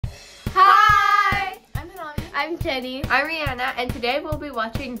I'm Jenny. I'm Rihanna, and today we'll be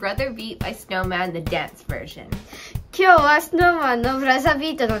watching Brother Beat by Snowman, the dance version. 今日は Snowman のブラザー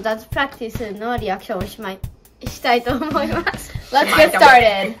ビートの Dance Practice のリアクションをしたいと思います。Let's get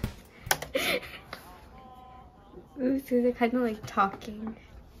started. Ooh, so they're kind of like talking.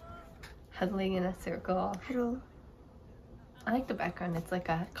 Huddling in a circle. Huddle. I like the background. It's like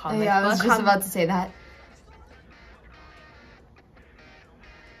a comic I was book. just about to say that.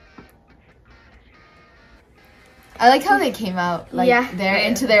 I like how they came out, like, they're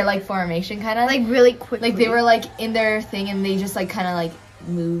into their, like, formation, kind of. Like, really quickly. Like, they were, like, in their thing, and they just, like, kind of, like,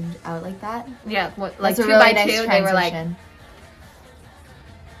 moved out like that. Yeah, like, That's a 2 really by 2, nice they were, like... transition.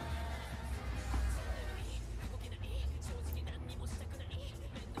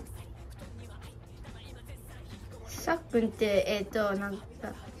 Saっくんって、なんか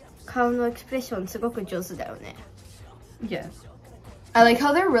顔のエクスプレッションすごく上手だよね。Yeah. I like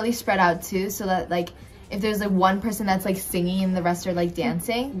how they're really spread out, too, so that, like, if there's, like, one person that's, like, singing and the rest are, like,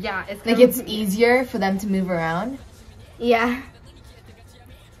 dancing. Yeah, it's like, it's easier for them to move around. Yeah.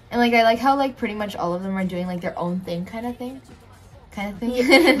 And, like, I like how, like, pretty much all of them are doing, like, their own thing kind of thing.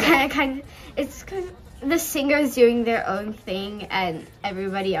 Yeah, kind of. It's kind of the singers doing their own thing, and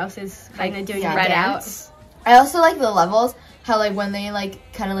everybody else is kind of doing spread out. I also like the levels, how, like, when they,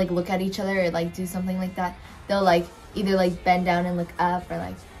 like, kind of, like, look at each other or, like, do something like that, they'll, like, either, like, bend down and look up, or,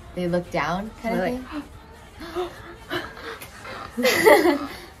 like, they look down kind of thing. Like...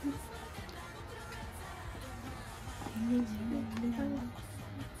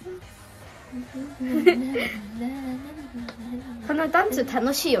 このダンス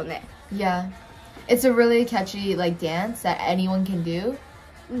楽しいよね。Yeah, it's a really catchy, like, dance that anyone can do.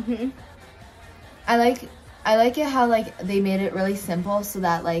 I like it how, like, they made it really simple so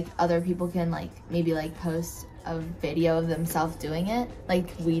that, like, other people can, like, maybe, like, post a video of themselves doing it,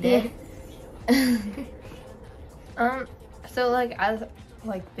 like we did. So, like, as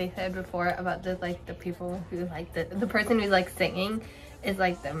like they said before about the people who like the person who's like singing is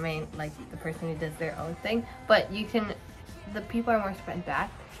like the main, like, the person who does their own thing, but the people are more spread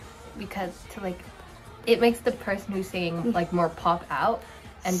back because it makes the person who's singing like more pop out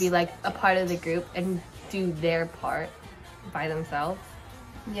and be like a part of the group and do their part by themselves.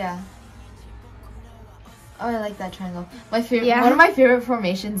 Yeah. Oh, I like that triangle. My favorite, one of my favorite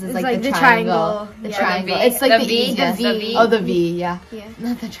formations is like the triangle. The triangle. It's like the easiest. The V. Oh, the V. Yeah. Yeah.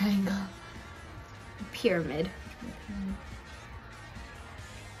 Not the triangle. Pyramid.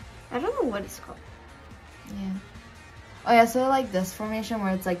 I don't know what it's called. Yeah. Oh yeah. So like this formation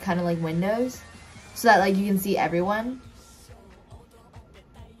where it's like kind of like windows, so that like you can see everyone.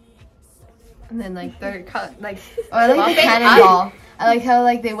 And then like they're like. Oh, I like the cannonball. I like how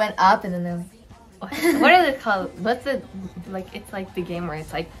like they went up and then they're like. What are they called? What's it like? It's like the game where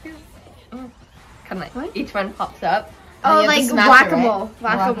it's like kind of like what? Each one pops up. Oh, like whack-a-mole.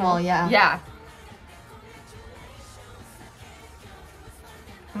 Right? Whack-a-mole, yeah. Yeah.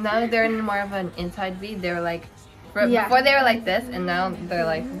 Now they're in more of an inside V. They're like before they were like this, and now they're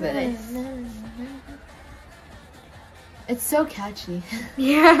like this. It's so catchy.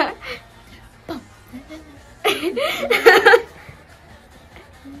 Yeah.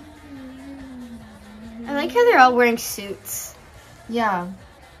 I like how they're all wearing suits. Yeah.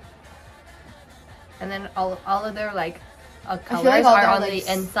 And then all of their like colors like are on the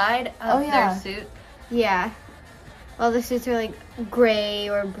inside of their suit. Yeah. All the suits are like gray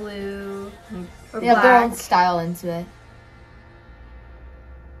or blue or they have black. their own style into it.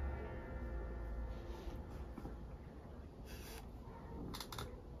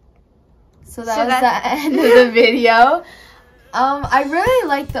 So that was the end of the video. I really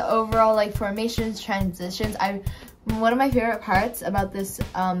like the overall like formations, transitions. One of my favorite parts about this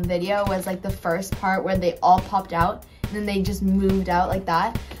video was like the first part where they all popped out and then they just moved out like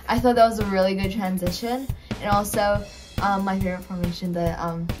that. I thought that was a really good transition. And also my favorite formation, the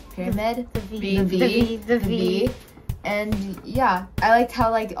pyramid, the V. And yeah, I liked how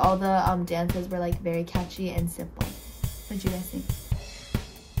like all the dances were like very catchy and simple. What did you guys think?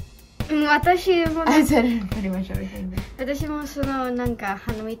 I said pretty much everything. 私もそのなんか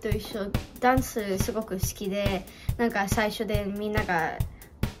花見と一緒ダンスすごく好きで、なんか最初でみんなが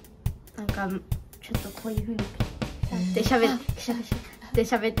なんかちょっとこういう風にで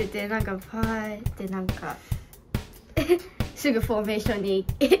喋っててなんかパーってなんかすぐフォーメーションに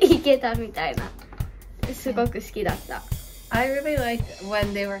行けたみたいなすごく好きだった。I really liked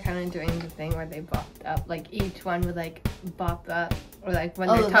when they were kind of doing the thing where they bopped up, like each one would like bop up, or like when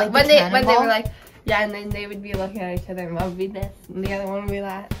they talk, when they were like, yeah, and then they would be looking at each other, and one would be this, and the other one would be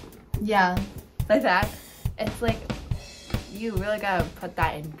that. Yeah, like that. It's like you really gotta put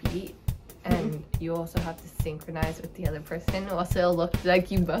that in beat and you also have to synchronize with the other person. Also, it'll look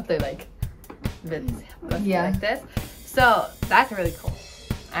like you both are like like this. So that's really cool.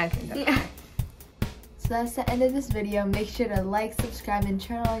 I think that's cool. So that's the end of this video. Make sure to like, subscribe, and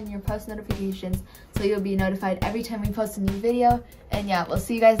turn on your post notifications so you'll be notified every time we post a new video. And yeah, we'll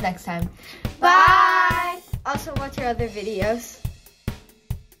see you guys next time. Bye! Also watch our other videos.